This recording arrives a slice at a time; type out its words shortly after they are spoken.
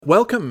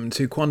Welcome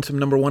to Quantum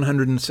number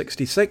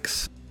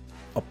 166,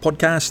 a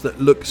podcast that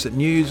looks at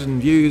news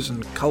and views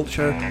and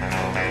culture.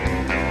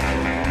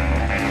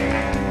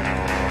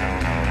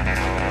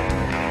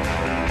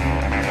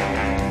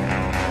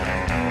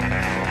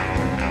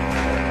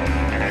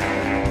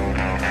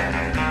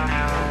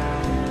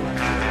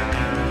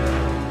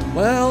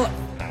 Well,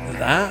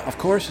 that, of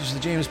course, is the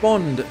James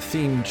Bond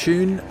theme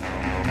tune.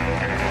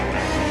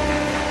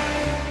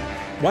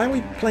 Why are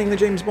we playing the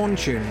James Bond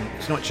tune?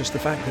 It's not just the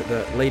fact that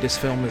the latest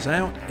film is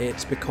out,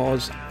 it's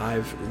because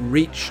I've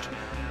reached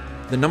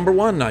the number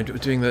one. I'm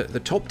doing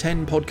the top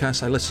 10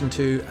 podcasts I listen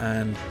to,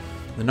 and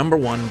the number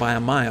one by a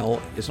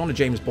mile is not a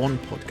James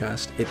Bond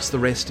podcast, it's The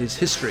Rest Is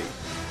History.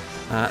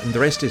 And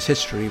The Rest Is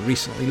History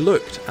recently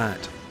looked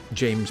at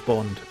James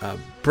Bond.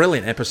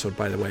 Brilliant episode,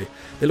 by the way.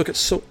 They look at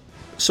so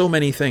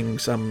many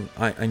things.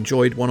 I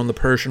enjoyed one on the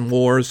Persian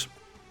Wars,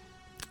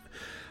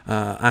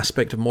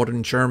 aspect of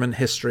modern German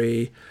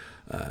history,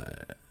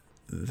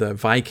 the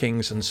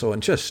Vikings and so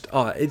on.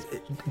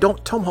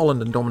 Tom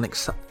Holland and Dominic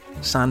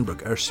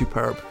Sandbrook are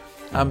superb.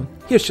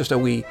 Here's just a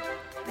wee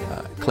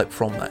clip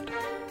from that.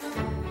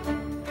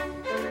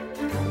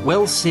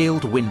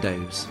 Well-sealed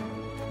windows.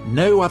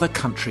 No other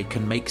country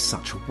can make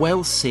such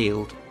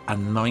well-sealed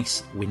and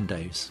nice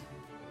windows.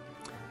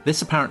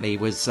 This apparently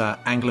was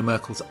Angela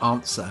Merkel's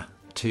answer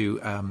to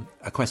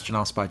a question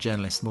asked by a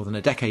journalist more than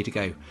a decade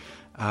ago,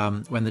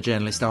 when the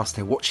journalist asked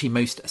her what she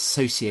most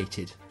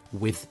associated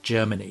with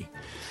Germany.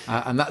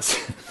 And that's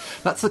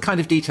the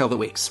kind of detail that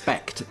we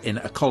expect in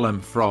a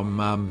column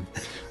from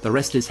The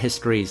Rest Is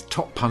History's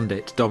top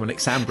pundit, Dominic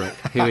Sandbrook,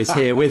 who is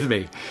here with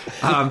me.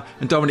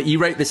 And Dominic, you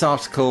wrote this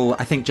article,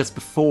 I think, just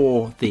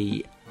before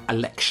the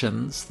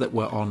elections that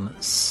were on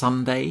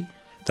Sunday.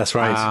 That's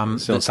right.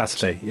 So on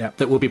Saturday, yeah.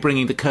 That will be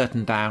bringing the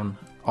curtain down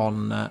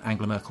on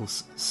Angela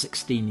Merkel's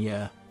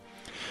 16-year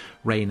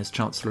reign as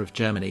Chancellor of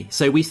Germany.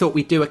 So we thought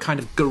we'd do a kind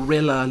of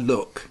guerrilla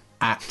look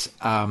at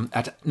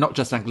not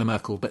just Angela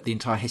Merkel, but the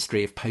entire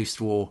history of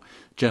post-war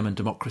German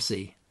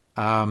democracy.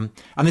 And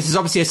this is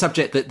obviously a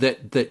subject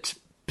that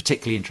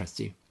particularly interests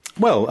you.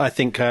 Well, I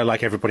think,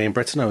 like everybody in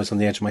Britain, I was on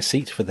the edge of my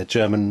seat for the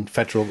German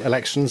federal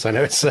elections. I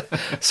know it's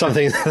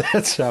something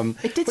that's...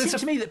 It did seem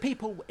to me that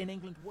people in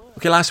England were...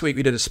 Okay, last week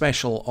we did a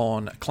special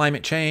on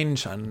climate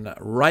change, and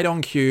right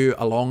on cue,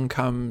 along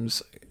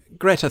comes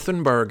Greta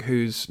Thunberg,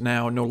 who's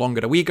now no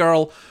longer a wee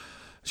girl.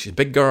 She's a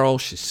big girl.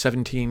 She's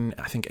 17,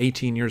 I think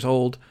 18 years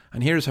old.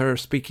 And here's her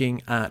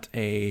speaking at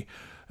a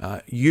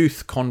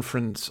youth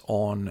conference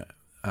on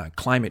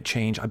climate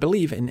change, I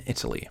believe in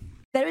Italy.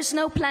 There is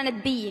no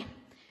planet B.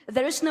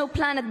 There is no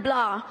planet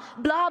blah.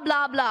 Blah,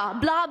 blah, blah.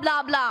 Blah,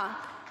 blah, blah.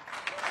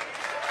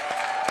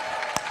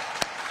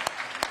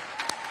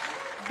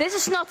 This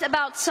is not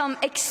about some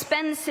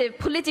expensive,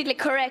 politically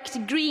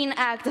correct green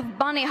act of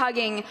bunny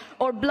hugging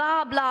or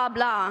blah, blah,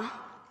 blah.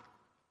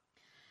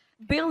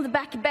 Build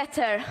back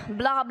better,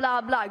 blah,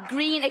 blah, blah.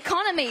 Green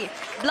economy,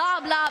 blah,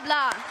 blah,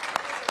 blah.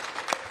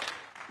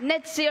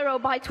 Net zero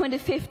by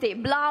 2050,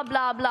 blah,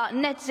 blah, blah.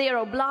 Net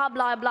zero, blah,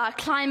 blah, blah.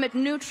 Climate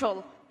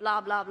neutral,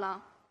 blah, blah, blah.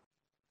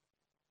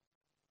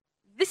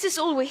 This is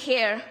all we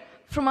hear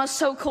from our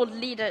so-called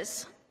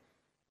leaders.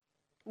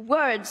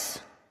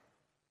 Words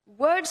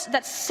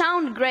that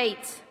sound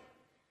great,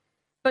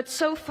 but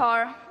so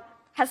far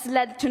has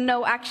led to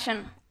no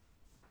action.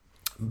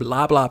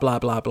 Blah, blah, blah,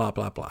 blah, blah,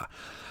 blah, blah.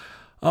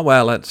 Oh,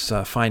 well, that's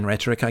fine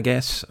rhetoric, I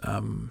guess.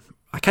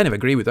 I kind of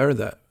agree with her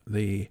that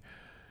the,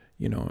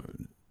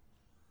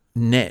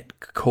 net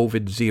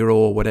COVID zero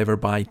or whatever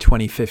by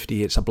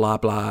 2050, it's a blah,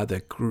 blah. The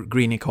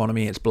green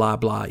economy, it's blah,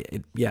 blah.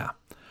 Yeah.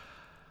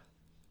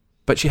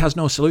 But she has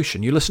no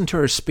solution. You listen to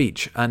her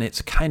speech and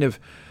it's kind of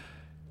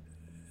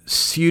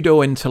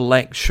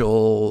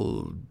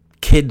pseudo-intellectual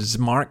kids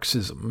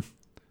Marxism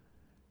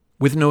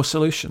with no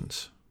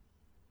solutions.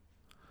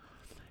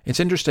 It's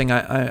interesting.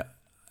 I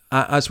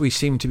as we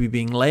seem to be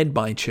being led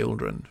by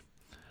children,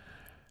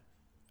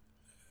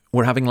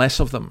 we're having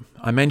less of them.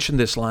 I mentioned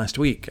this last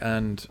week,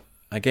 and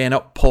again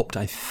up popped,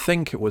 I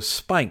think it was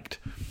Spiked,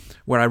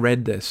 where I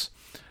read this,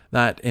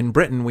 that in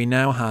Britain we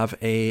now have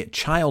a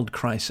child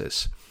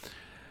crisis.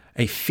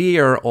 A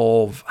fear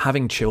of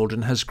having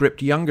children has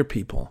gripped younger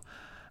people,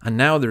 and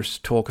now there's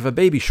talk of a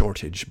baby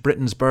shortage.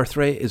 Britain's birth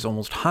rate is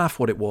almost half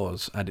what it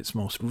was at its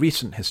most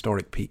recent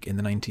historic peak in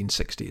the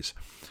 1960s.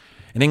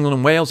 In England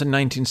and Wales in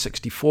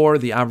 1964,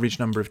 the average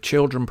number of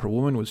children per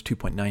woman was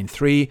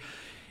 2.93.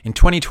 In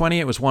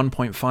 2020, it was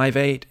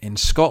 1.58. In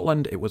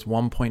Scotland, it was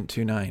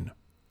 1.29.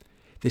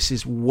 This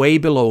is way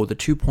below the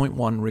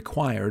 2.1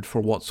 required for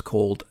what's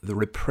called the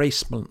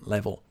replacement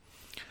level,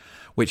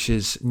 which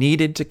is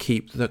needed to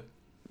keep the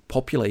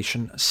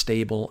population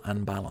stable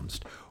and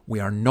balanced. We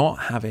are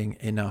not having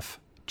enough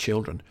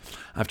children.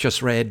 I've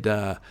just read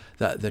that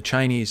the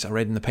Chinese, I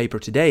read in the paper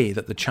today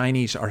that the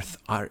Chinese are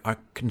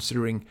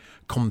considering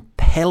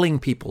compelling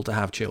people to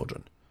have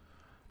children.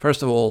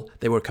 First of all,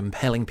 they were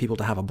compelling people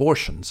to have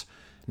abortions.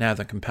 Now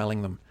they're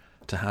compelling them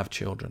to have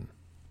children.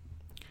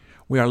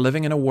 We are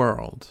living in a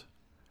world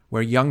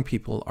where young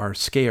people are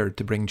scared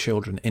to bring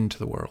children into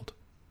the world.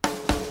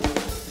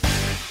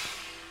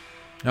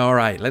 All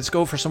right, let's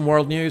go for some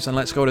world news and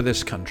let's go to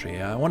this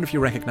country. I wonder if you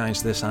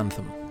recognize this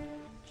anthem.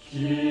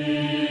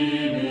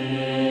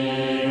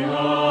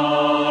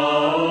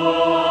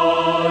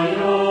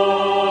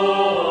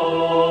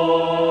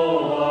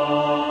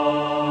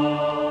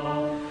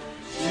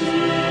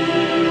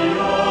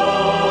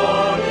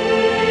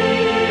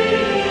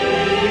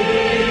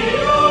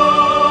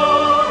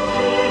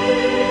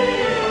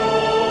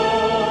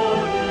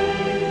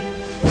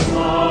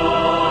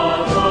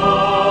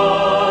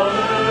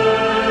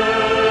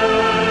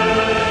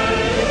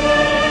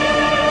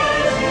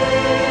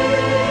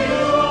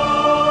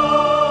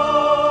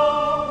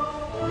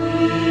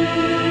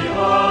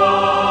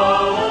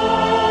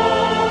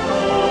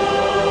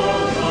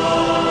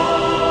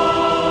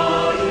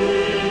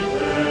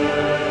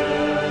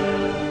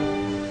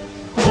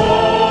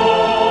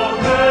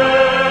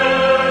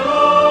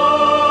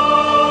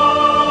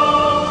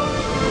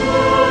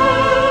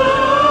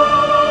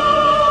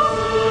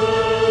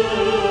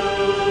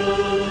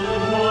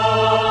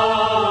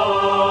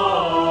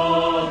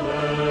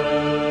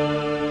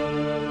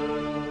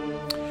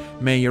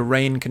 May your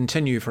reign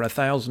continue for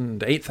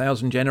 1,000,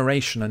 8,000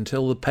 generation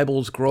until the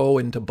pebbles grow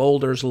into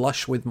boulders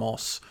lush with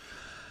moss.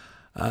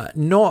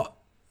 Not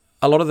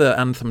a lot of the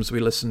anthems we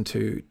listen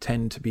to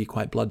tend to be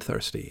quite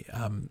bloodthirsty.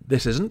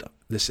 This isn't.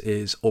 This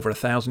is over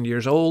 1,000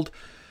 years old.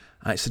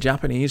 It's a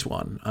Japanese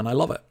one, and I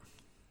love it.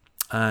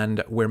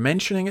 And we're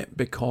mentioning it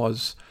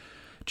because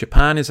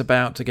Japan is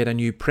about to get a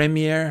new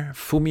premier,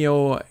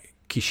 Fumio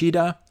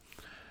Kishida.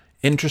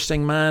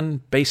 Interesting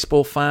man,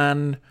 baseball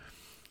fan,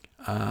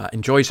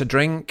 enjoys a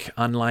drink,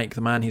 unlike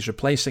the man he's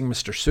replacing,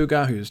 Mr.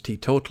 Suga, who's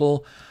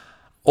teetotal.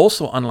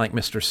 Also, unlike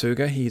Mr.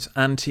 Suga, he's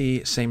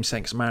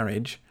anti-same-sex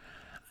marriage.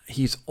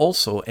 He's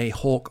also a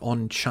hawk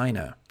on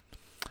China.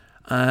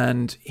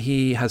 And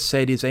he has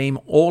said his aim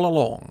all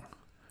along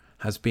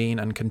has been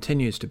and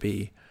continues to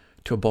be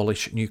to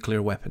abolish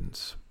nuclear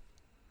weapons.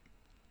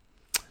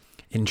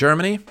 In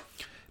Germany,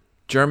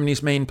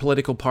 Germany's main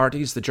political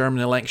parties, the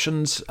German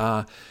elections,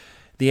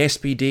 the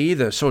SPD,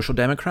 the Social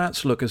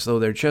Democrats, look as though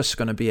they're just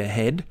going to be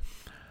ahead.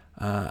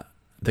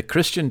 The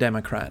Christian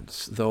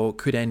Democrats, though,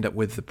 could end up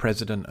with the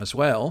president as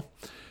well,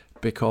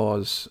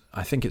 because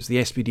I think it's the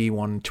SPD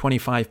won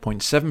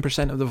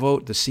 25.7% of the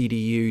vote, the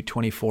CDU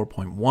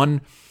 24.1%.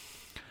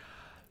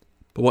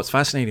 But what's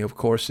fascinating, of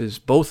course, is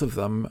both of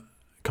them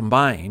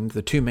combined,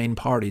 the two main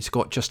parties,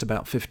 got just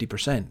about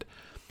 50%.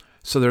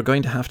 So they're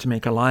going to have to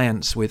make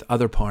alliance with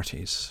other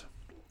parties.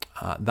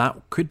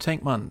 That could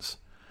take months,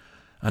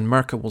 and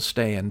Merkel will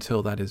stay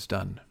until that is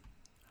done.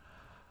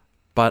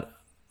 But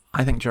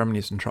I think Germany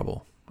is in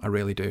trouble. I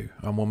really do.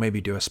 And we'll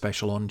maybe do a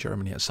special on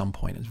Germany at some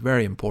point. It's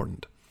very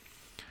important.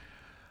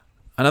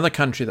 Another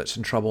country that's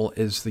in trouble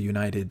is the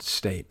United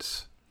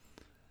States.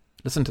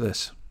 Listen to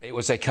this. It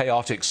was a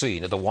chaotic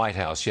scene at the White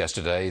House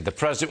yesterday. The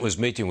president was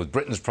meeting with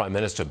Britain's Prime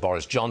Minister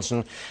Boris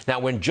Johnson. Now,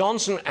 when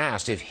Johnson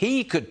asked if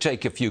he could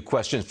take a few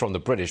questions from the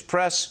British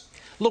press,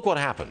 look what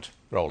happened.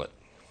 Roll it.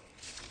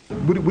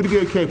 Would it be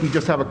okay if we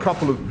just have a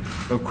couple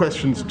of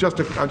questions, just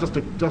a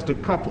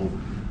couple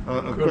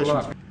of questions?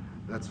 Luck.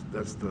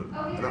 That's the.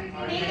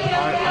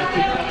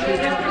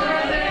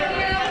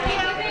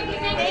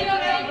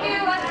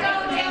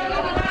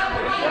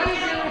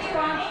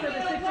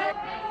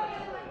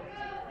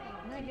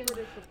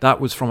 That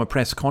was from a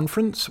press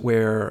conference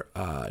where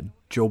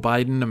Joe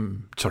Biden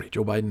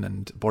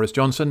and Boris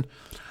Johnson,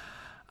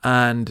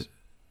 and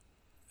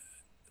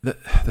the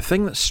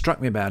thing that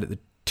struck me about it, the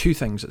two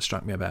things that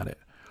struck me about it,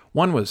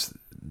 one was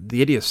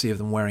the idiocy of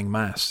them wearing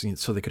masks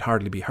so they could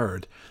hardly be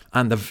heard,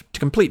 and the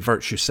complete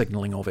virtue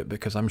signaling of it,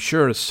 because I'm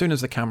sure as soon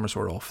as the cameras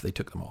were off, they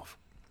took them off.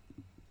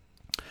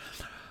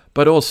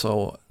 But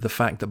also the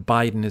fact that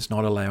Biden is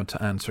not allowed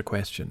to answer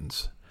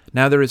questions.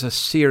 Now, there is a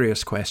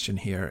serious question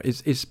here.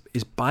 Is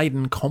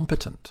Biden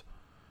competent?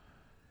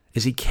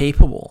 Is he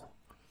capable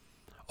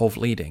of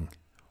leading?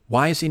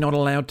 Why is he not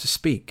allowed to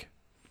speak?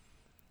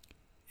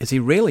 Is he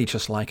really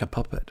just like a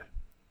puppet?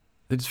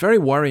 It's very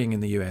worrying in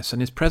the US,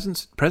 and his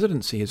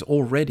presidency is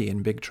already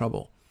in big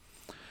trouble.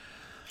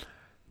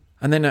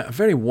 And then a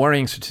very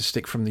worrying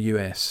statistic from the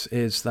US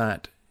is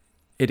that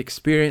it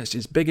experienced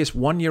its biggest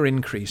one-year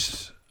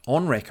increase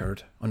on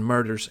record on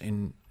murders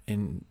in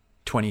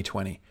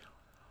 2020.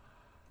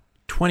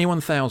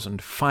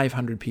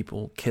 21,500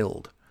 people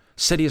killed.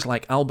 Cities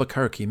like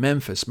Albuquerque,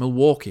 Memphis,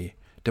 Milwaukee,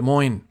 Des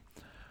Moines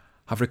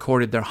have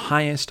recorded their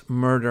highest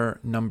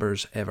murder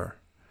numbers ever.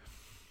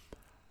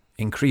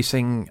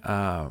 Increasing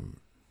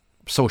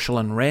social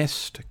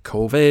unrest,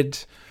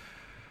 COVID,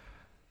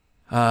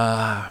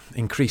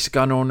 increased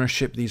gun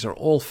ownership, these are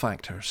all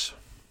factors.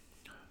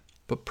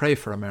 But pray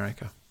for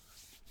America.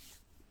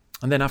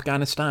 And then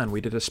Afghanistan, we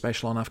did a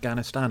special on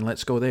Afghanistan.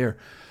 Let's go there.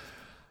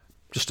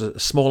 Just a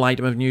small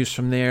item of news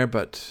from there,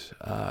 but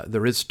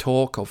there is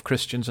talk of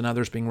Christians and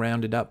others being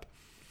rounded up.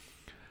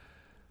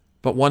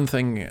 But one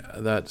thing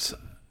that's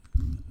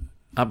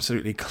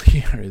absolutely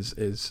clear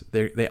is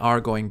they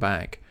are going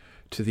back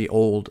to the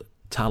old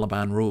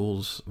Taliban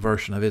rules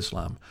version of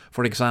Islam.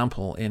 For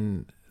example,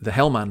 in the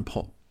Helmand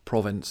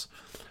province,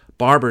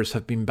 barbers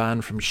have been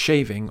banned from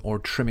shaving or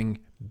trimming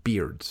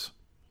beards.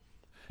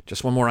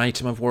 Just one more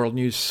item of world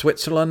news.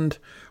 Switzerland,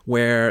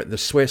 where the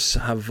Swiss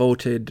have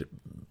voted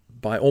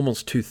by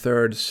almost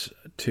 2/3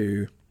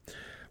 to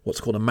what's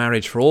called a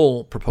marriage for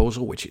all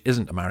proposal, which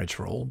isn't a marriage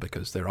for all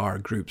because there are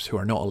groups who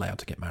are not allowed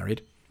to get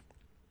married,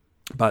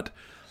 but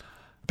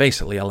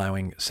basically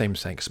allowing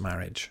same-sex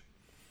marriage.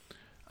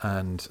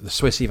 And the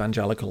Swiss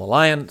Evangelical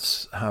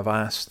Alliance have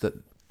asked that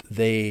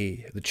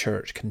the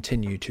church,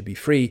 continue to be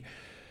free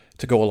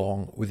to go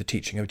along with the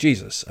teaching of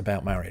Jesus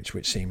about marriage,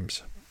 which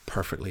seems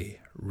perfectly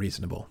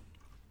reasonable.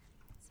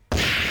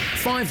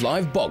 5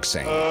 Live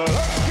Boxing.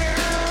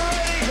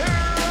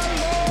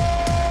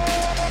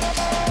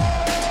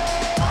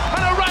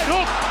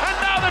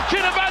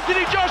 Chin of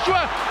Anthony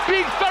Joshua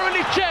being thoroughly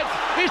checked.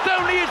 It's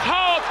only his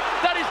heart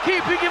that is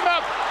keeping him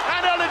up,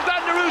 and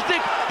Alexander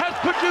Usyk has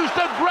produced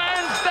a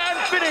grandstand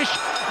finish,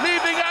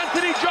 leaving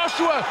Anthony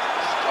Joshua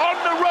on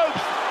the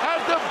ropes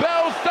as the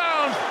bell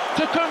sounds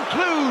to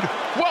conclude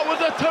what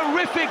was a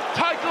terrific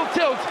title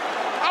tilt.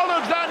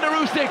 Alexander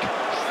Usyk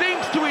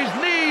sinks to his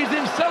knees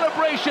in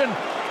celebration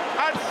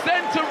at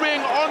center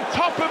ring on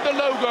top of the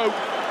logo,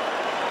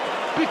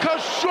 because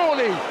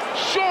surely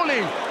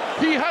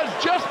he has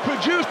just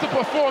produced a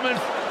performance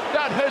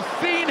that has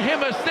seen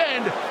him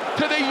ascend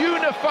to the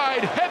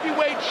unified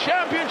heavyweight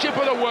championship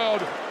of the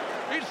world.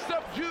 It's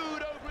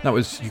subdued over... That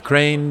was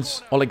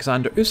Ukraine's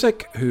Alexander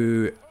Usyk,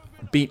 who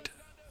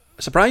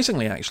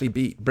surprisingly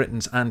beat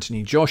Britain's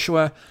Anthony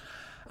Joshua.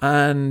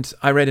 And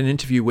I read an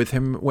interview with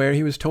him where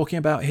he was talking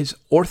about his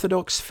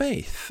Orthodox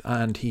faith.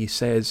 And he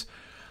says,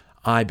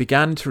 I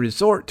began to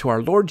resort to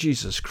our Lord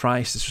Jesus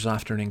Christ. This was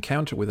after an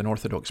encounter with an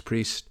Orthodox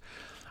priest.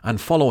 And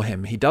follow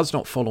him. He does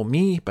not follow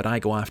me, but I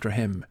go after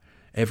him.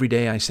 Every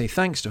day I say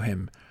thanks to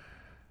him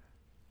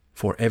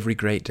for every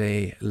great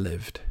day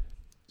lived.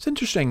 It's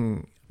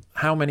interesting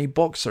how many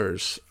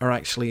boxers are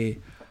actually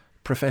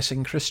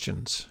professing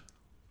Christians.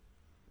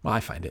 Well,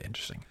 I find it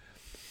interesting.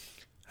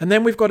 And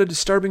then we've got a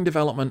disturbing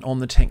development on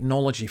the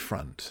technology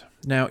front.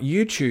 Now,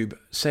 YouTube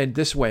said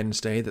this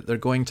Wednesday that they're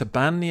going to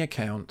ban the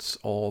accounts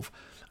of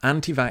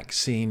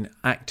anti-vaccine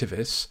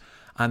activists,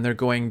 and they're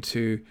going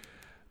to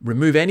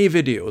remove any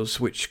videos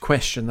which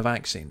question the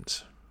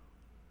vaccines.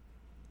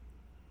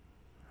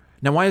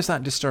 Now, why is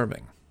that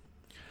disturbing?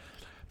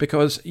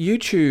 Because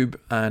YouTube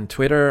and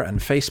Twitter and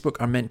Facebook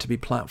are meant to be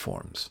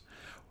platforms.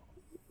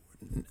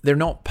 They're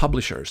not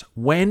publishers.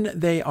 When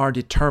they are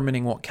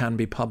determining what can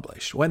be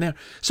published,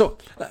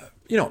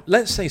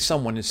 let's say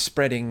someone is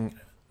spreading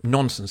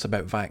nonsense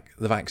about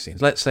the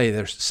vaccines. Let's say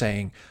they're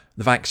saying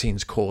the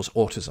vaccines cause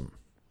autism,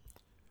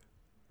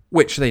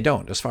 which they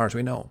don't, as far as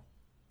we know.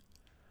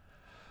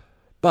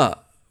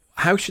 But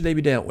how should they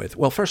be dealt with?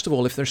 Well, first of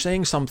all, if they're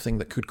saying something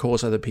that could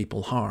cause other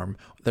people harm,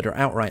 that are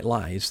outright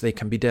lies, they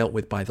can be dealt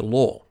with by the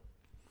law.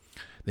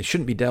 They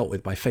shouldn't be dealt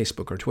with by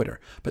Facebook or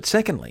Twitter. But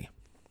secondly,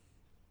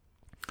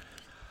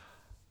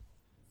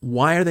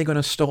 why are they going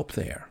to stop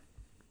there?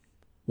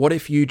 What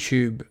if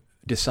YouTube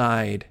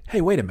decide,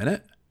 hey, wait a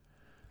minute.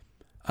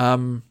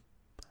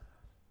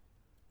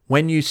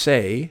 When you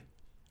say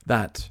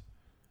that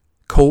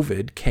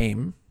COVID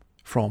came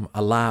from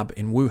a lab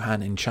in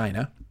Wuhan in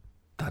China,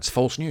 that's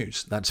false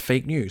news. That's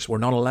fake news. We're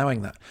not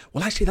allowing that.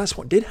 Well, actually, that's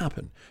what did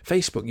happen.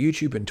 Facebook,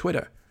 YouTube, and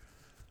Twitter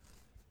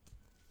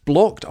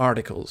blocked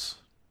articles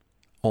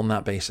on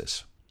that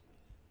basis.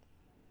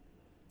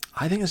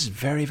 I think this is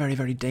very, very,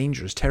 very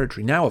dangerous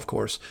territory. Now, of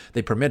course,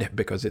 they permit it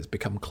because it's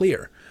become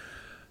clear.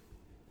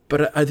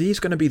 But are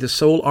these going to be the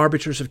sole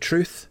arbiters of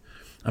truth?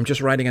 I'm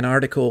just writing an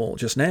article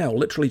just now,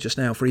 literally just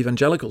now, for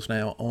Evangelicals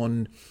Now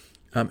on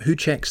who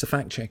checks the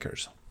fact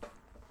checkers.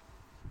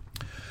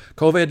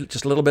 COVID,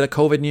 just a little bit of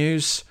COVID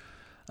news.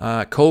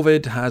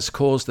 COVID has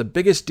caused the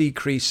biggest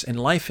decrease in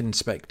life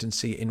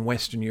expectancy in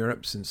Western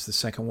Europe since the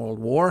Second World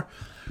War,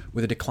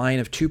 with a decline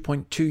of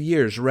 2.2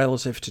 years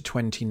relative to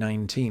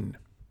 2019.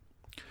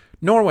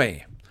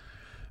 Norway.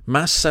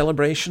 Mass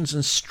celebrations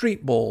and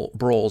street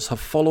brawls have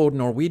followed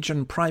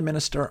Norwegian Prime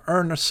Minister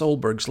Erna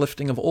Solberg's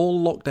lifting of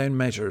all lockdown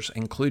measures,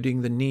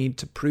 including the need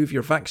to prove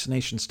your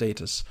vaccination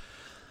status,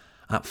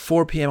 at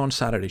 4 p.m. on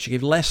Saturday. She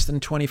gave less than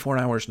 24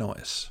 hours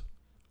notice.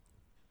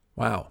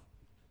 Wow.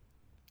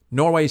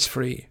 Norway's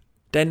free.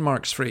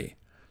 Denmark's free.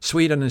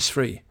 Sweden is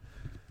free.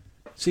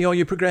 See, all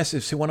you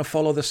progressives who want to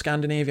follow the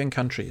Scandinavian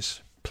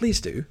countries, please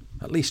do,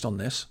 at least on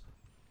this.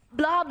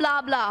 Blah,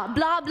 blah, blah,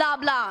 blah, blah,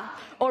 blah,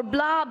 or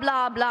blah,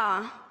 blah,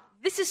 blah.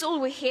 This is all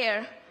we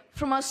hear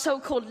from our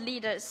so-called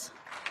leaders.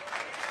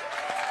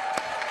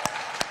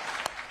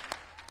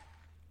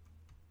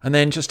 And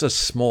then just a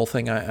small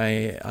thing,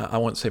 I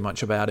won't say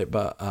much about it,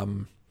 but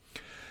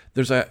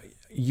there's a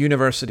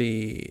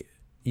university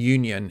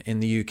union in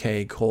the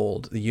UK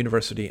called the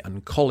University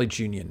and College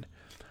Union.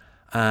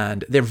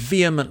 And they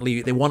want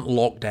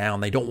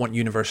lockdown. They don't want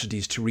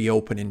universities to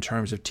reopen in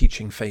terms of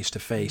teaching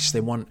face-to-face.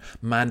 They want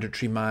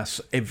mandatory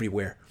masks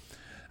everywhere.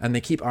 And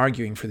they keep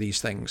arguing for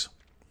these things.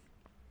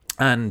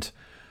 And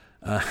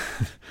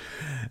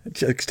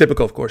it's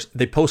typical, of course,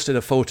 they posted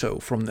a photo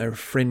from the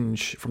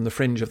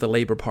fringe of the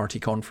Labour Party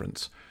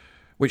conference,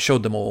 which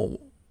showed them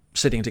all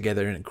sitting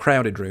together in a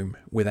crowded room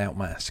without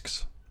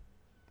masks.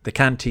 They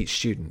can't teach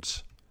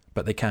students,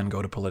 but they can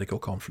go to political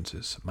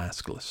conferences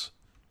maskless.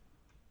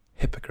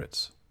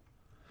 Hypocrites.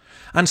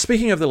 And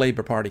speaking of the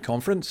Labour Party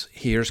conference,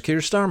 here's Keir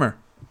Starmer.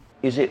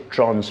 Is it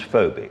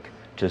transphobic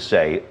to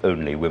say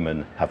only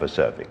women have a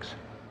cervix?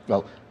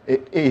 Well,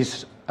 it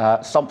is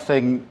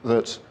something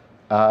that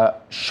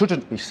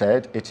shouldn't be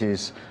said. It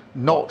is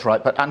not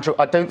right. But Andrew,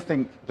 I don't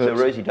think that... So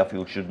Rosie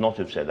Duffield should not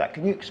have said that.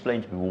 Can you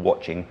explain to people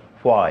watching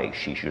why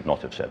she should not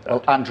have said that?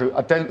 Well, Andrew,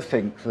 I don't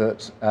think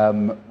that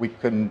we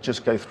can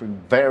just go through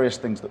various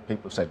things that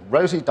people have said.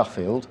 Rosie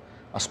Duffield,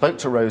 I spoke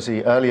to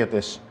Rosie earlier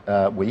this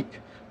week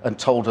and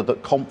told her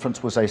that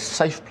conference was a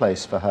safe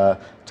place for her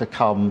to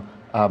come,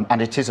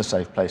 and it is a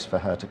safe place for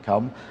her to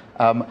come.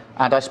 And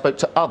I spoke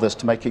to others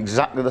to make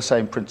exactly the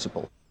same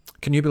principle.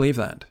 Can you believe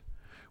that?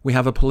 We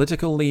have a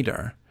political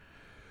leader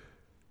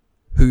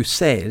who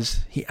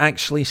says, he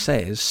actually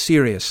says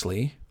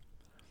seriously,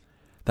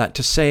 that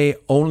to say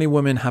only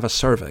women have a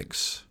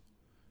cervix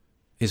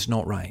is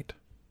not right.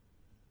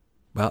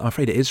 Well, I'm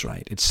afraid it is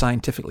right. It's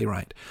scientifically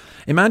right.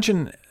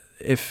 Imagine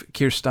if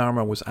Keir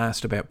Starmer was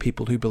asked about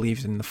people who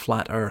believed in the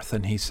flat earth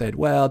and he said,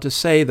 well, to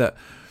say that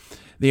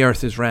the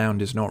earth is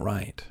round is not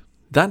right.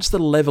 That's the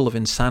level of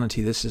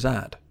insanity this is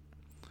at.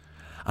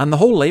 And the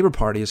whole Labour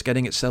Party is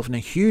getting itself in a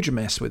huge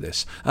mess with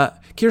this.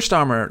 Keir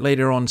Starmer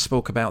later on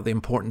spoke about the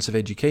importance of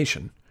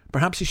education.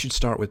 Perhaps he should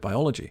start with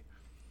biology.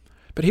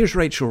 But here's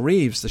Rachel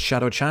Reeves, the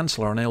Shadow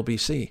Chancellor on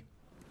LBC.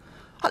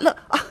 Look,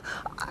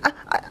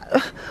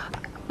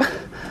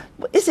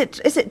 is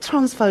it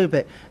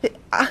transphobic?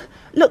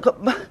 Look,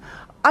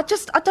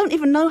 I don't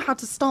even know how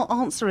to start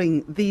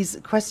answering these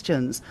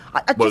questions.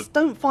 I just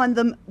don't find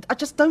them.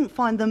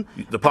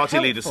 The party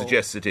leader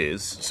suggests it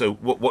is. So,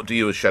 what do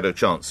you, as Shadow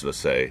Chancellor,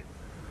 say?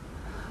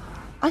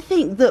 I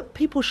think that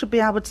people should be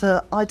able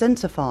to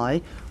identify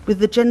with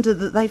the gender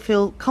that they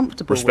feel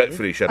comfortable with.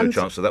 Respectfully, Shadow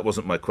Chancellor, that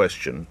wasn't my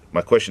question.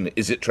 My question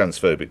is it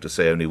transphobic to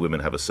say only women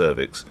have a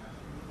cervix?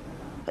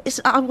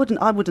 I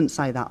wouldn't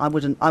say that. I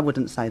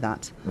wouldn't say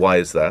that. Why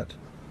is that?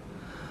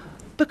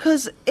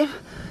 Because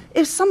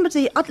if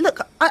somebody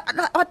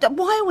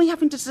why are we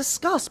having to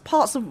discuss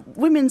parts of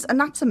women's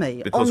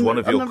anatomy because on one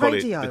of your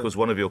radio? Because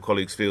one of your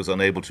colleagues feels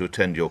unable to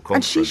attend your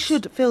conference. And she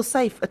should feel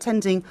safe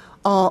attending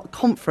our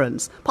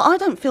conference. But I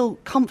don't feel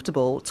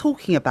comfortable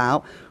talking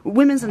about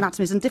women's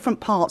anatomies and different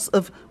parts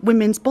of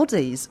women's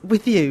bodies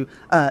with you,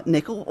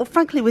 Nick, or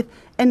frankly with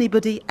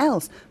anybody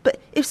else.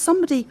 But if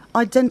somebody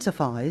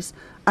identifies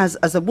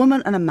as a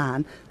woman and a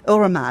man,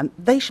 or a man,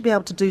 they should be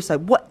able to do so,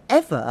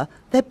 whatever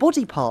their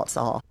body parts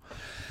are.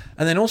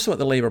 And then also at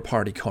the Labour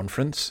Party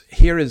conference,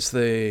 here is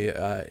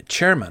the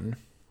chairman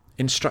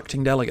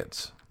instructing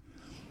delegates.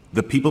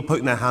 The people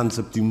putting their hands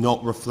up do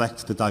not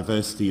reflect the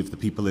diversity of the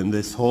people in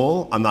this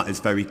hall, and that is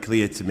very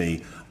clear to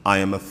me. I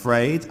am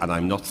afraid, and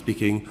I'm not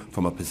speaking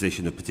from a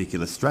position of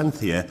particular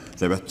strength here,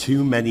 there are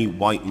too many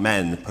white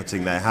men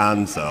putting their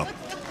hands up.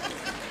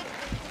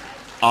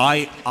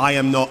 I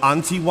am not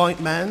anti-white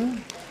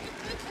men.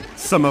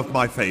 Some of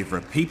my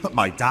favourite people,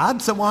 my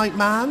dad's a white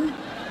man.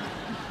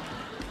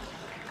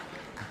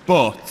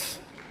 But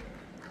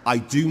I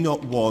do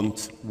not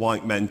want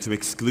white men to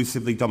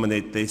exclusively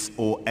dominate this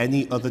or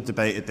any other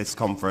debate at this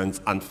conference.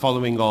 And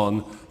following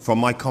on from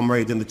my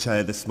comrade in the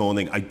chair this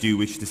morning, I do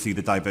wish to see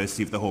the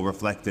diversity of the whole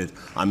reflected.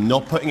 I'm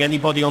not putting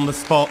anybody on the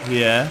spot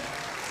here,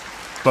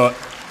 but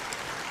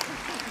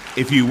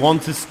if you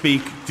want to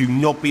speak, do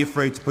not be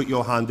afraid to put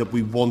your hand up.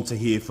 We want to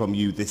hear from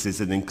you. This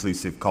is an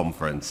inclusive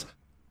conference.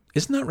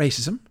 Isn't that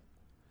racism?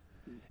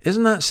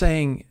 Isn't that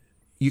saying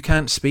you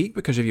can't speak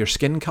because of your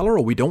skin colour,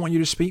 or we don't want you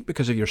to speak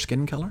because of your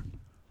skin colour?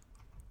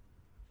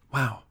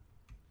 Wow.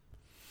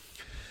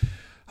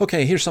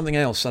 Okay, here's something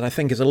else that I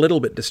think is a little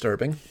bit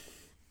disturbing.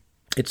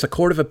 It's a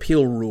Court of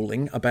Appeal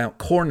ruling about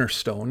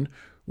Cornerstone,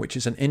 which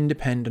is an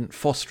independent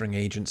fostering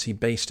agency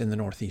based in the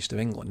northeast of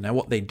England. Now,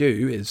 what they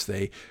do is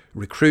they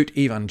recruit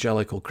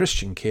evangelical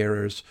Christian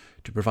carers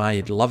to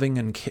provide loving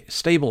and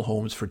stable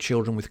homes for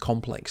children with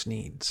complex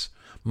needs,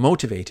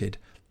 motivated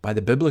by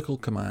the biblical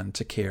command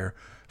to care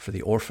for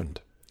the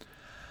orphaned.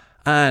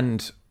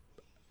 And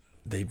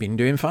they've been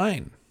doing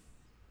fine.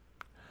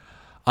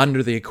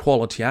 Under the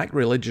Equality Act,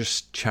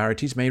 religious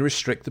charities may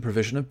restrict the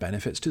provision of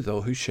benefits to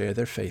those who share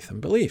their faith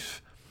and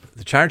belief.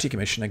 The Charity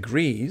Commission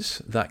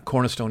agrees that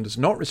Cornerstone does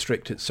not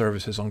restrict its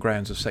services on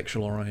grounds of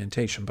sexual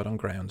orientation, but on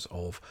grounds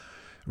of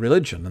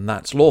religion, and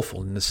that's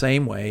lawful in the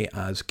same way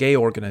as gay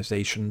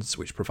organisations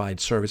which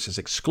provide services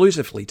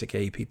exclusively to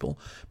gay people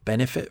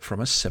benefit from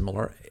a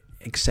similar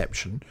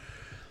exception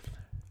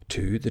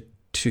to the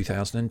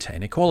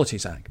 2010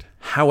 Equalities Act.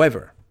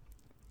 However,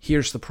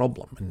 here's the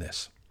problem in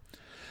this.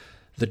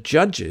 The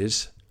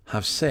judges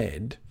have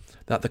said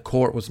that the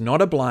court was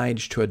not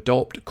obliged to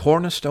adopt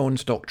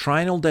Cornerstone's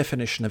doctrinal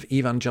definition of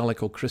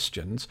evangelical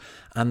Christians,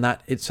 and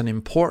that it's an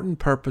important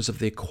purpose of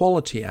the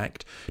Equality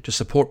Act to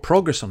support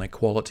progress on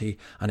equality,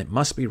 and it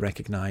must be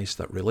recognised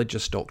that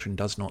religious doctrine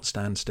does not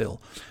stand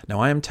still. Now,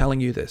 I am telling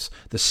you this.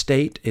 The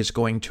state is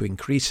going to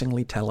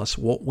increasingly tell us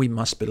what we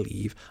must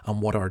believe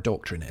and what our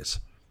doctrine is.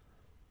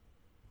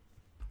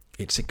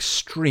 It's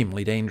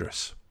extremely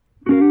dangerous.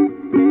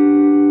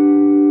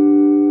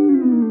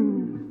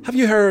 Have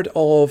you heard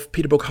of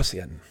Peter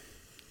Boghossian?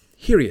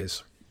 Here he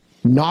is.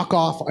 Knock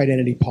off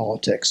identity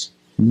politics.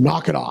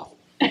 Knock it off.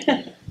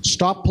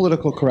 Stop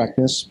political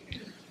correctness.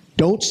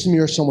 Don't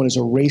smear someone as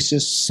a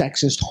racist,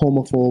 sexist,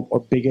 homophobe,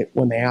 or bigot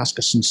when they ask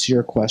a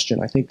sincere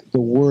question. I think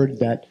the word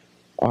that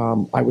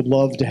I would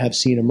love to have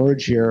seen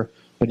emerge here,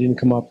 but didn't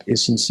come up,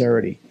 is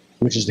sincerity,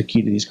 which is the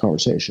key to these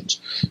conversations.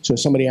 So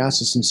if somebody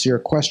asks a sincere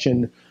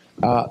question,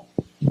 the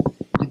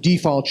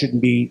default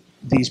shouldn't be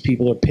these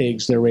people are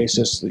pigs, they're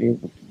racist. You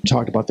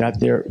talked about that.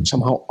 They're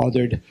somehow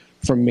othered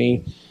from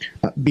me.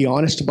 Be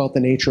honest about the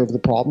nature of the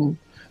problem.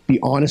 Be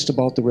honest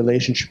about the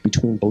relationship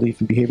between belief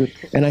and behavior.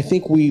 And I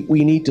think we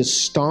need to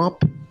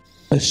stop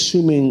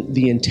assuming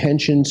the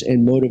intentions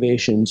and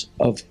motivations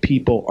of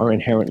people are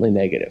inherently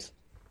negative.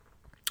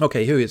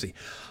 Okay, who is he?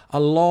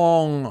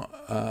 Along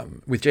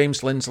with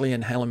James Lindsley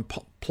and Helen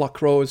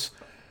Pluckrose,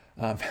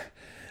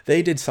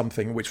 they did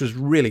something which was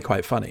really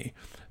quite funny.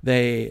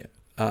 They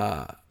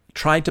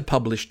tried to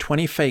publish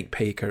 20 fake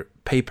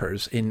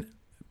papers in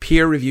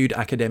peer-reviewed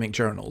academic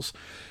journals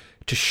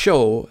to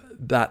show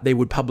that they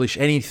would publish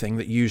anything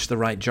that used the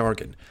right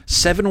jargon.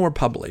 7 were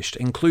published,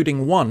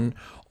 including one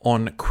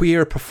on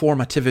queer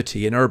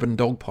performativity in urban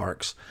dog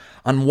parks,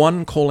 and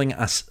one calling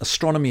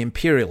astronomy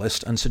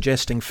imperialist and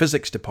suggesting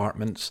physics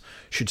departments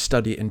should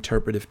study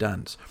interpretive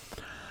dance.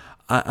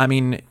 I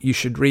mean, you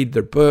should read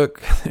their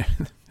book,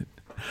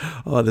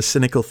 the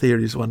Cynical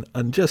Theories one,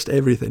 and just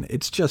everything.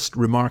 It's just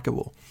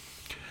remarkable.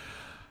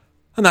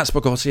 And that's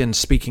Boghossian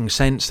speaking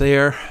sense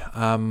there.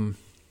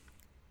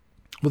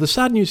 Well, the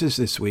sad news is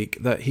this week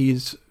that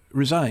he's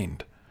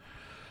resigned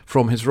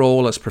from his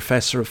role as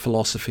Professor of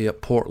Philosophy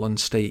at Portland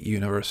State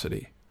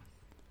University.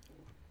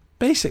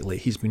 Basically,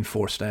 he's been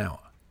forced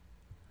out.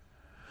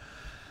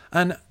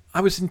 And I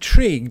was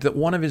intrigued that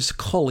one of his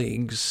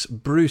colleagues,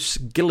 Bruce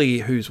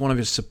Gilley, who's one of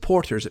his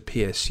supporters at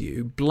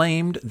PSU,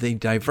 blamed the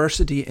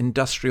diversity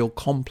industrial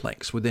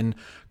complex within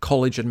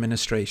college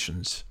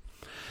administrations.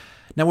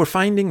 Now, we're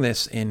finding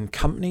this in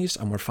companies,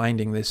 and we're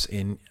finding this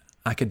in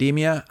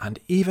academia, and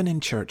even in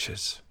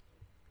churches.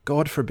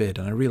 God forbid,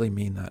 and I really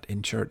mean that,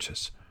 in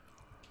churches.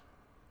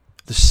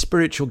 The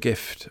spiritual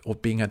gift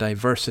of being a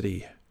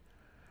diversity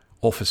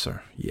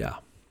officer, yeah.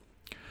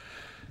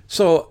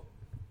 So,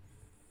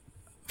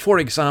 for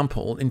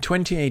example, in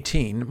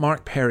 2018,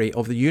 Mark Perry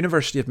of the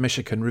University of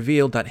Michigan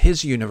revealed that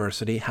his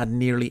university had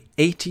nearly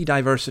 80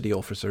 diversity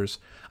officers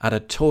at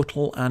a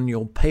total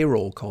annual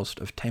payroll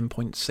cost of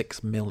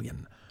 $10.6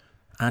 million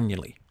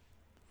annually.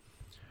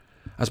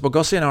 As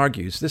Boghossian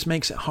argues, this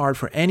makes it hard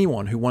for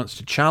anyone who wants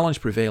to challenge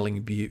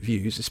prevailing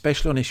views,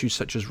 especially on issues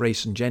such as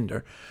race and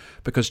gender,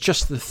 because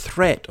just the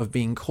threat of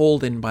being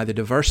called in by the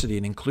Diversity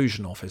and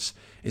Inclusion Office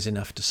is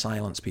enough to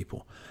silence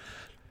people.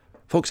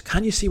 Folks,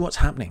 can you see what's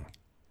happening?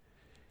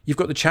 You've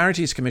got the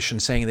Charities Commission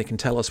saying they can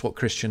tell us what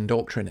Christian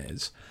doctrine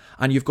is,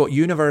 and you've got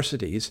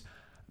universities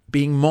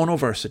being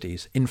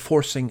monoversities,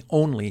 enforcing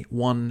only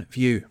one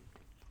view.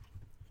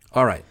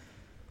 All right,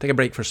 take a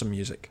break for some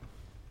music.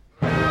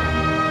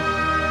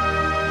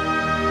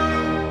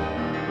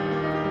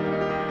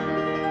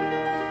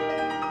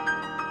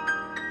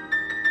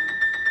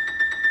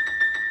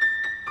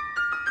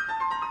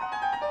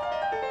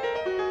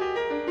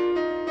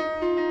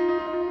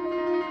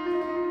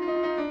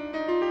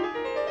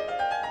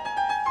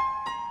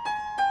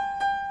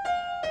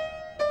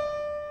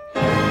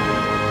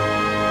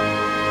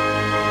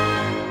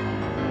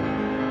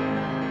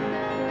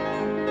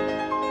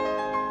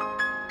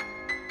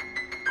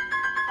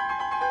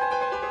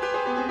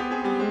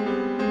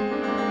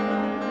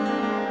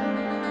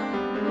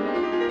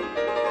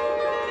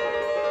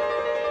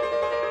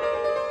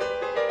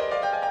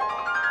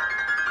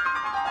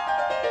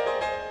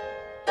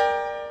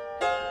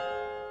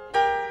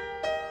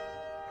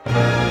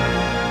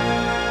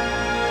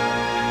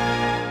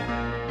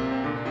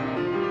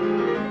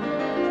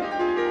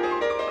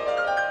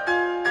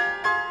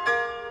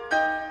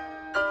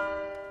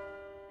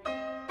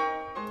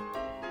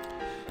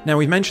 Now,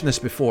 we've mentioned this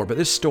before, but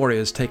this story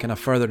has taken a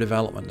further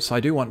development, so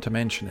I do want to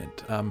mention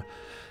it.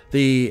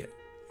 The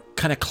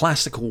kind of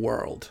classical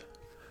world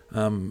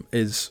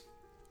is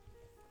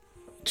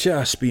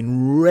just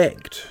been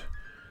wrecked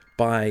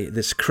by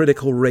this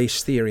critical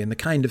race theory and the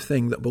kind of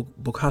thing that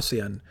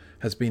Boghossian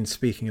has been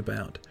speaking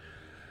about.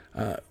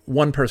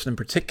 One person in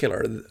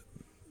particular,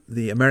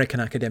 the American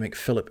academic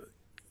Philip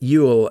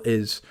Ewell,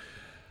 is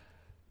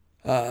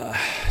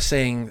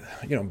saying,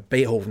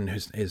 Beethoven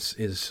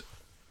is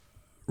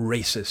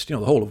racist. The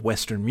whole of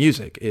Western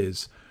music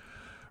is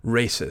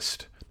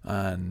racist,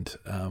 and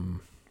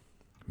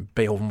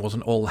Beethoven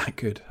wasn't all that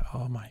good.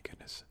 Oh my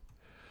goodness.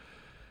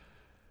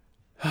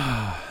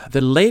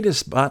 The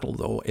latest battle,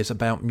 though, is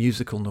about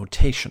musical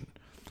notation.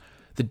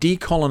 The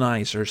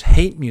decolonizers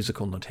hate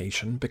musical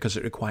notation because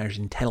it requires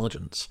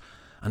intelligence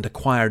and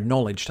acquired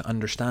knowledge to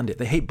understand it.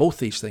 They hate both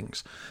these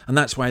things, and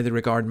that's why they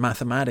regard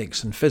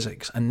mathematics and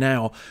physics and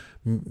now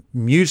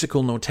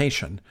musical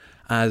notation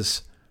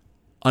as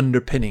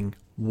underpinning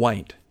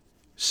white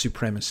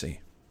supremacy.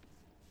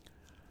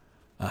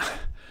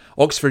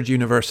 Oxford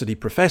University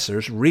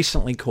professors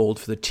recently called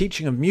for the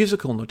teaching of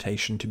musical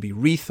notation to be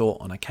rethought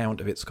on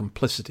account of its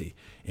complicity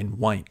in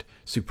white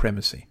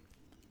supremacy.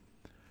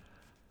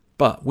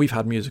 But we've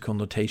had musical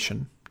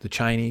notation. The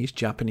Chinese,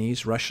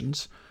 Japanese,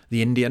 Russians,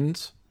 the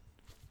Indians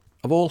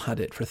have all had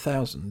it for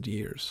 1,000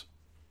 years.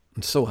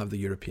 And so have the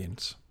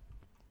Europeans.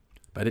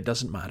 But it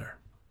doesn't matter.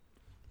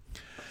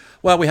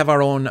 Well, we have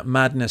our own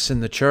madness in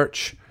the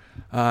church.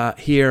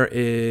 Here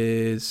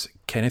is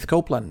Kenneth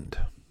Copeland.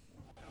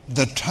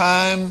 The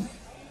time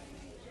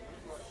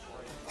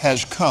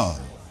has come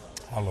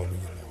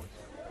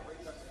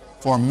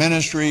for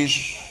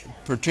ministries,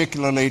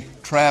 particularly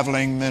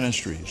traveling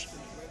ministries,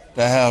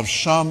 to have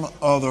some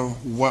other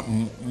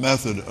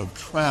method of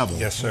travel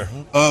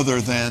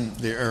other than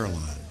the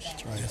airlines.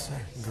 That's right. Yes,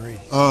 sir. Agreed.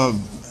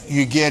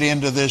 You get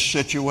into this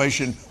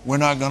situation, we're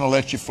not going to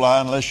let you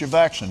fly unless you're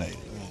vaccinated.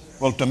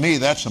 Well, to me,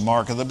 that's the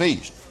mark of the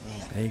beast.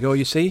 There you go,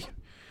 you see.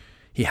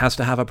 He has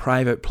to have a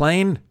private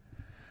plane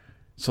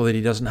so that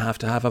he doesn't have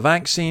to have a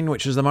vaccine,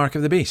 which is the mark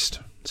of the beast.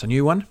 It's a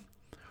new one.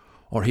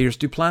 Or here's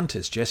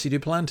Duplantis, Jesse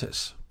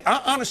Duplantis.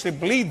 I honestly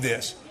believe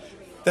this,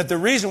 that the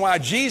reason why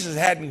Jesus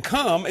hadn't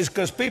come is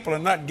because people are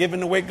not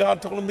giving the way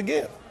God told them to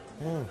give.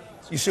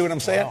 You see what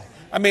I'm saying? Wow.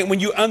 I mean, when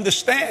you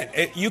understand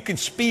it, you can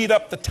speed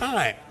up the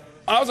time.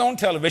 I was on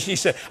television. He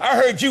said, I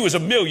heard you was a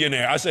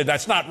millionaire. I said,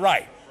 that's not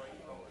right.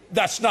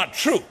 That's not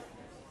true.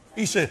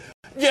 He said,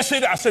 yes,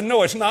 it is. I said,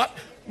 no, it's not.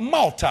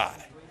 Multi.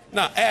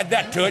 Now, add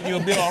that to it and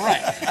you'll be all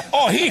right.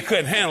 Oh, he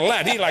couldn't handle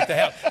that. He liked to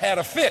have had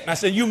a fit. And I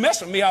said, you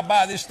mess with me, I'll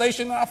buy this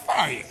station and I'll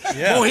fire you.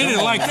 Yeah, oh, he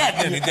didn't like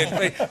that, then he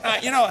didn't.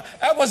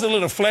 That was a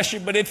little fleshy,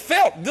 but it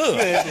felt good.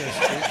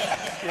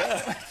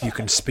 Yeah. You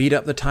can speed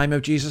up the time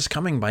of Jesus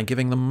coming by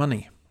giving them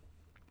money.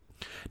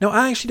 Now,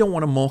 I actually don't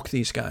want to mock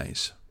these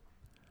guys.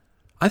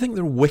 I think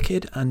they're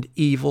wicked and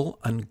evil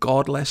and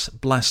godless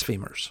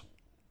blasphemers.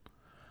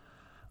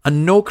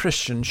 And no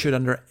Christian should,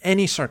 under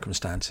any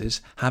circumstances,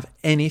 have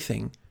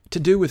anything to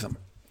do with them.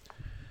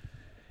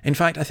 In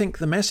fact, I think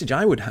the message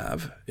I would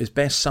have is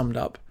best summed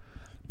up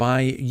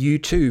by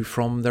U2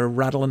 from their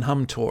Rattle and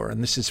Hum tour,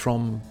 and this is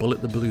from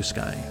Bullet the Blue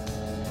Sky.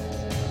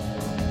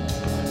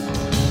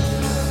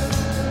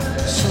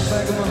 So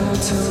back in my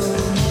hotel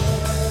room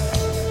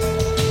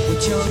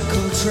with John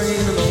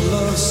Coltrane and my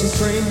love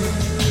supreme.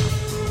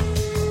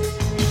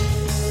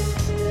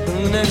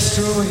 In the next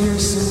room I hear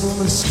some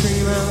woman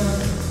scream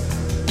out,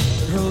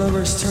 and her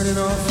lover's turning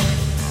on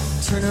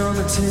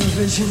the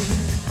television.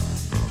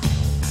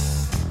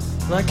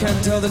 And I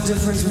can't tell the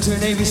difference between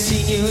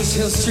ABC News,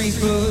 Hill Street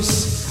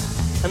Blues,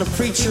 and a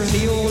preacher in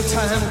the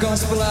old-time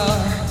gospel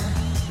hour,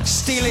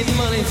 stealing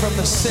money from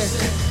the sick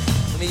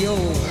and the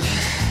old.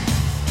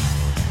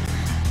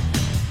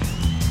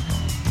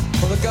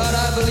 Well, the God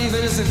I believe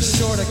in isn't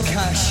short of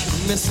cash,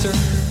 mister.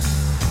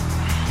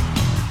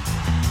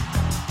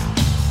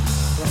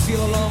 I feel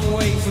a long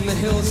way from the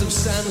hills of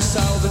San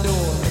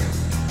Salvador,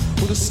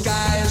 where the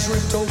sky is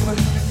ripped open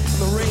and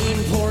the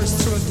rain pours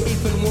through a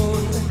gaping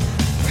wound,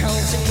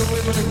 pelting the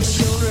women and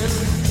children,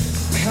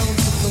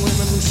 pelting the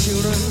women and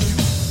children.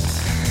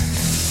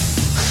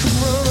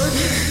 Run,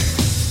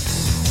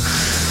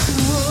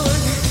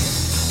 run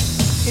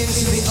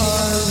into the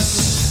arms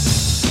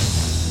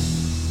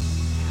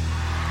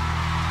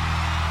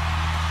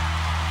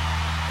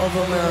of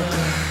America.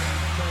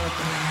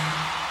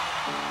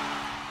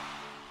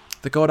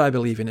 The God I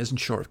believe in isn't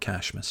short of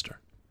cash, mister.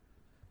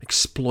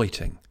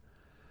 Exploiting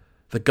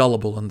the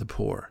gullible and the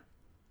poor.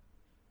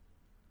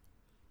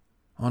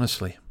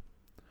 Honestly,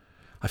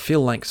 I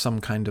feel like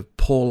some kind of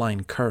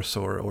Pauline curse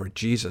or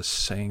Jesus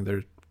saying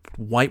they're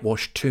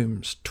whitewashed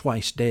tombs,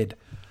 twice dead.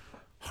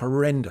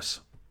 Horrendous.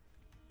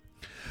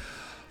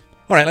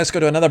 All right, let's go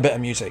to another bit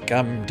of music.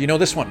 Do you know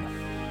this one?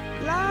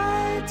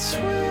 Lights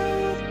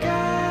will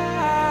guide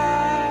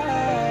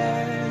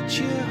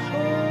you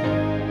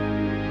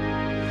home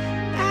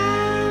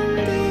and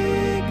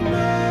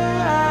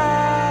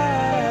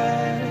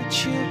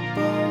ignite your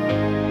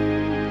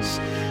bones,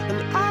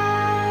 and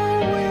I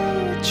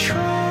will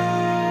try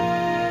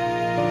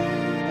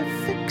to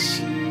fix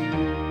you.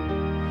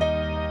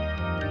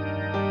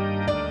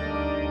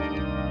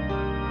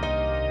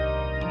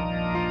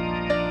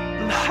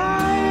 And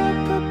high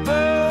up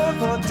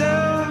above or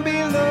down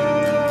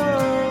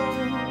below,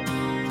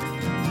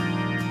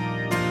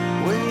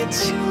 when you're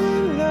too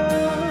in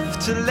love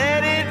to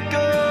let it go.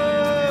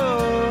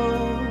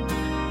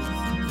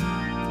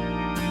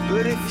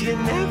 But if you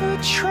never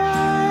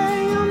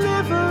try, you'll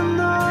never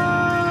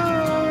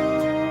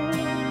know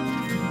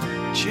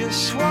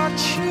just what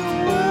you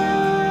were.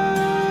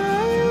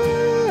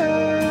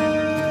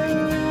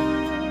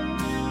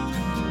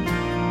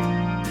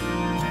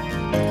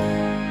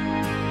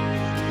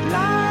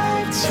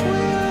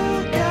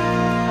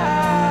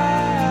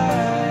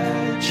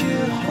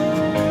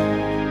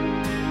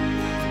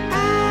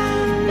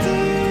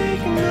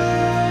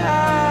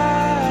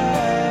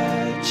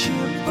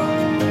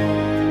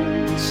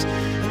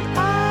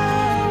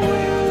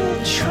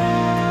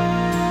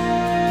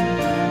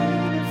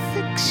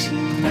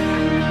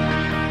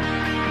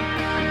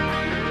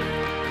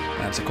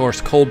 That's, of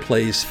course,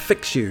 Coldplay's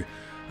Fix You.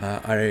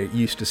 I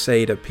used to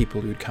say to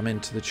people who'd come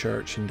into the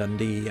church in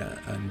Dundee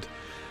and,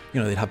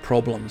 they'd have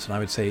problems, and I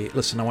would say,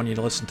 listen, I want you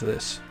to listen to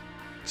this.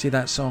 See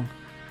that song?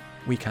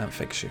 We can't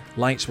fix you.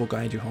 Lights will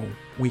guide you home.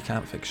 We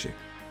can't fix you.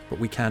 But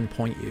we can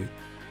point you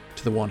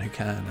to the one who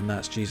can, and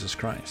that's Jesus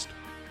Christ.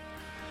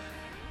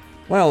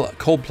 Well,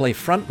 Coldplay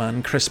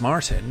frontman Chris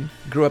Martin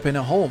grew up in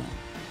a home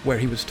where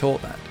he was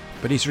taught that,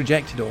 but he's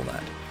rejected all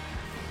that.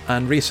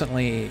 And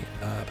recently,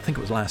 I think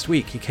it was last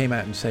week, he came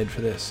out and said for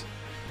this,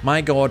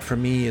 "My God for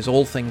me is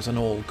all things and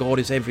all. God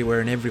is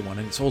everywhere and everyone,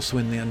 and it's also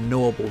in the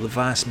unknowable, the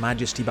vast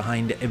majesty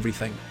behind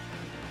everything."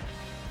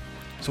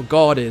 So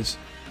God is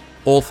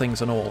all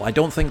things and all. I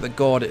don't think that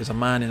God is a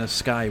man in a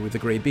sky with a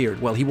grey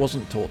beard. Well, he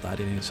wasn't taught that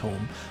in his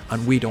home,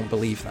 and we don't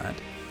believe that.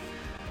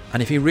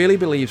 And if he really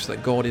believes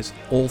that God is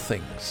all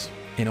things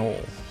in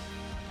all,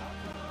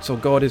 so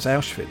God is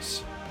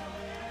Auschwitz,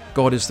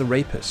 God is the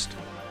rapist,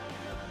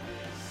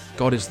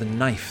 God is the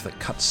knife that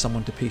cuts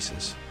someone to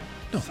pieces.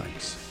 No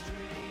thanks.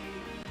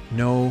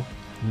 No,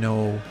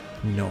 no,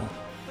 no.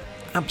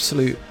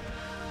 Absolute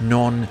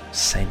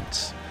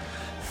nonsense.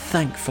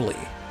 Thankfully,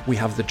 we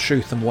have the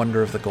truth and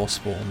wonder of the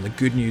gospel and the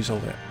good news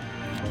of it.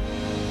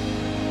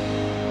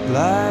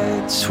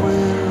 Lights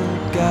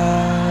will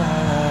guide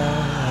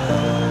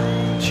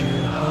you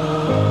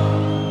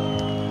home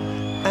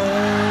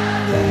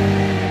and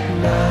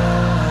ignite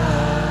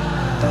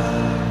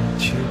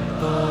your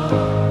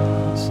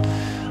bones,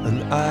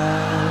 and I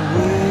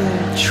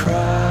will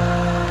try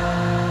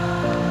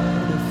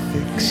to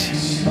fix you.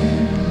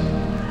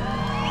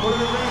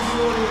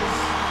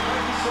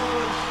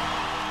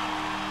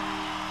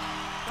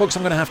 Folks,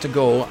 I'm going to have to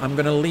go. I'm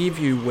going to leave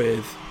you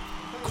with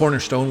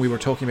Cornerstone. We were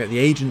talking about the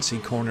agency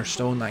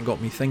Cornerstone. That got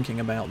me thinking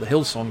about the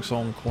Hillsong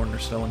song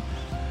Cornerstone,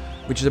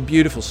 which is a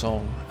beautiful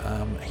song.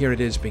 Here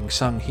it is being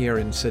sung here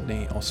in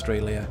Sydney,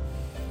 Australia.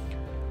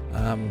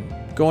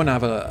 Go and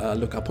have a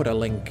look. I'll put a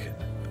link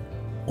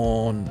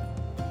on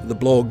the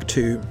blog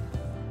to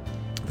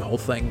the whole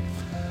thing.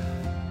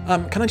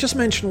 Can I just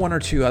mention one or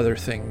two other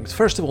things?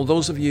 First of all,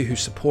 those of you who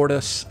support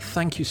us,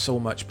 thank you so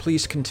much.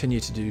 Please continue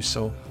to do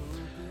so.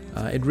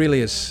 It really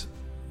is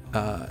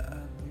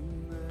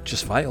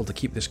just vital to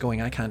keep this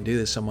going. I can't do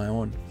this on my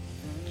own.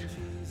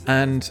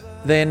 And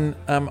then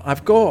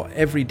I've got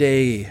every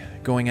day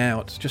going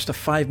out just a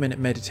 5-minute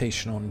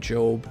meditation on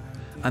Job,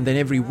 and then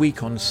every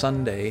week on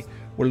Sunday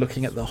we're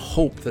looking at the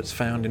hope that's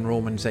found in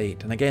Romans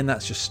 8, and again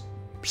that's just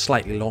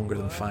slightly longer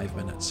than 5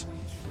 minutes.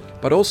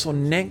 But also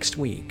next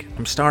week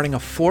I'm starting a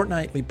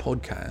fortnightly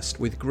podcast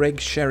with Greg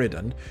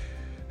Sheridan,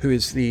 who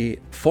is the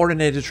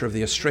foreign editor of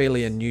the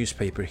Australian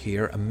newspaper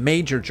here, a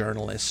major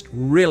journalist,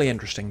 really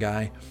interesting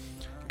guy,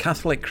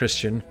 Catholic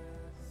Christian.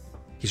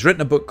 He's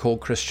written a book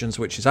called Christians,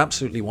 which is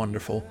absolutely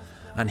wonderful,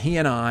 and he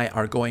and I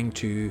are going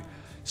to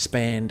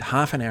spend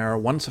half an hour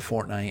once a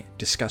fortnight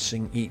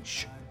discussing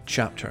each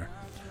chapter.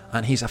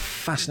 And he's a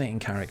fascinating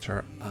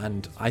character,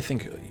 and I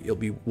think it'll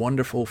be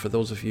wonderful for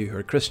those of you who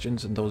are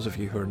Christians and those of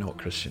you who are not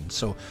Christians.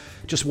 So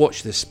just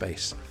watch this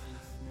space.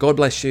 God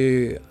bless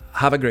you.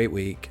 Have a great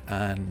week,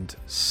 and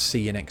see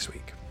you next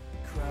week.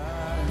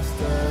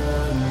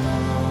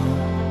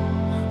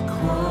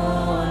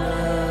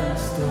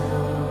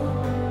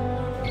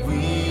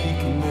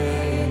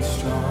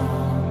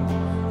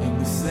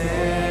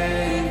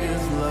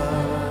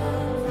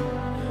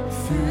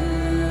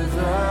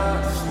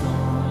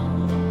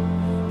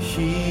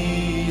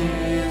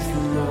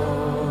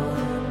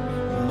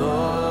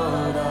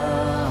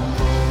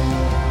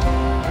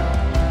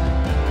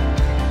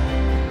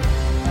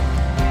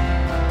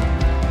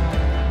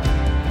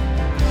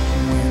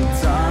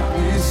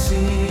 See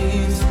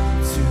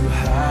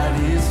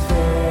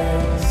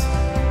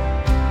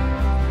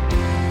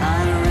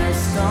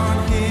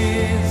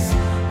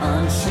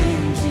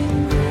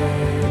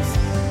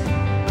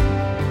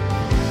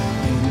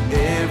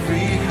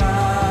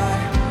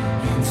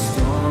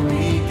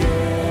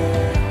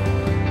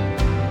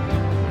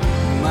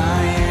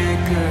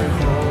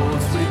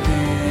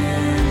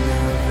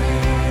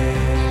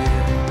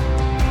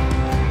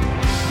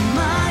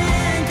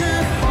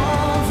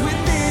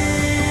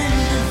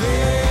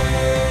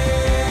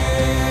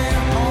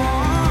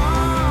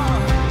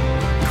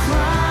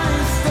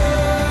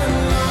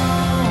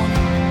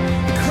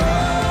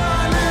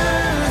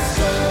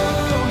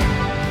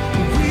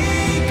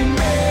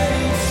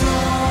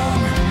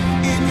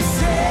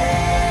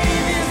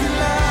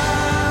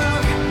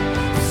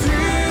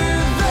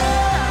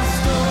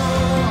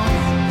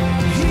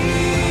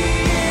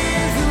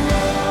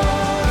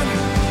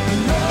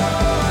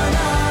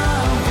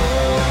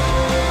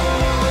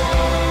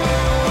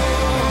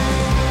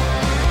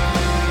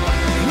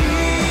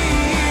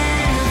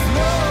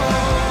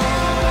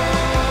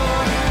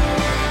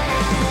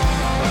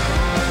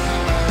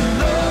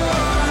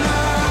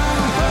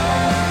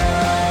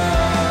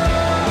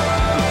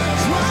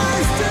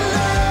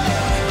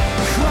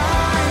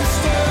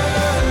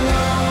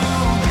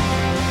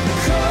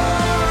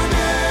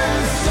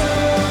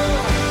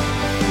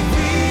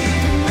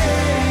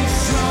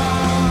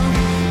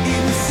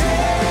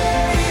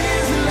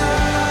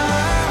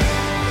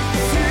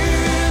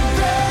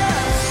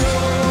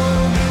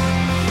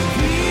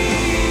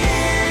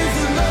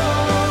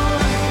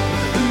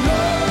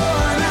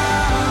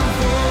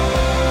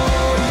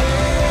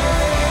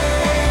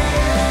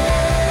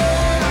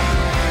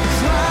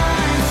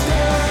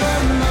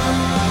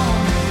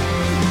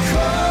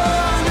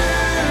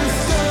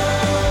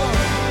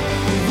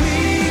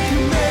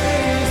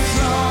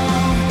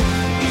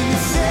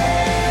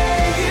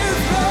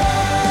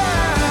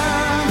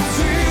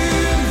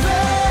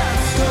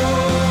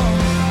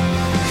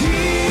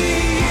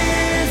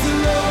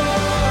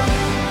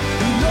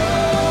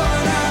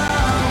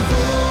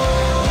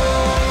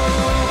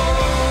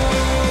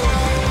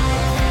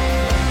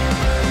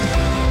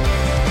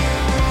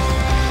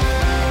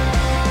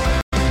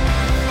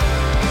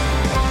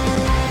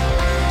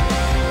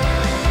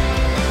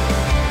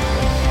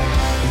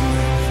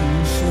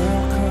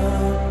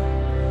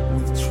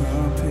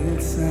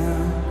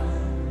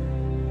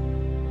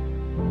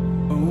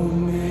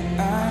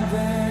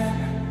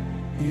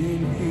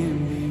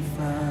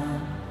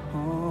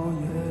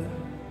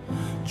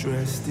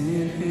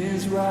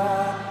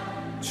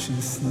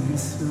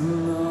righteousness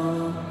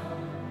alone.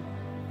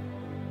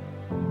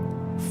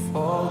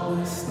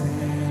 Faultless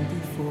stand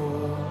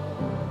before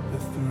the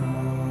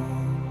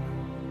throne.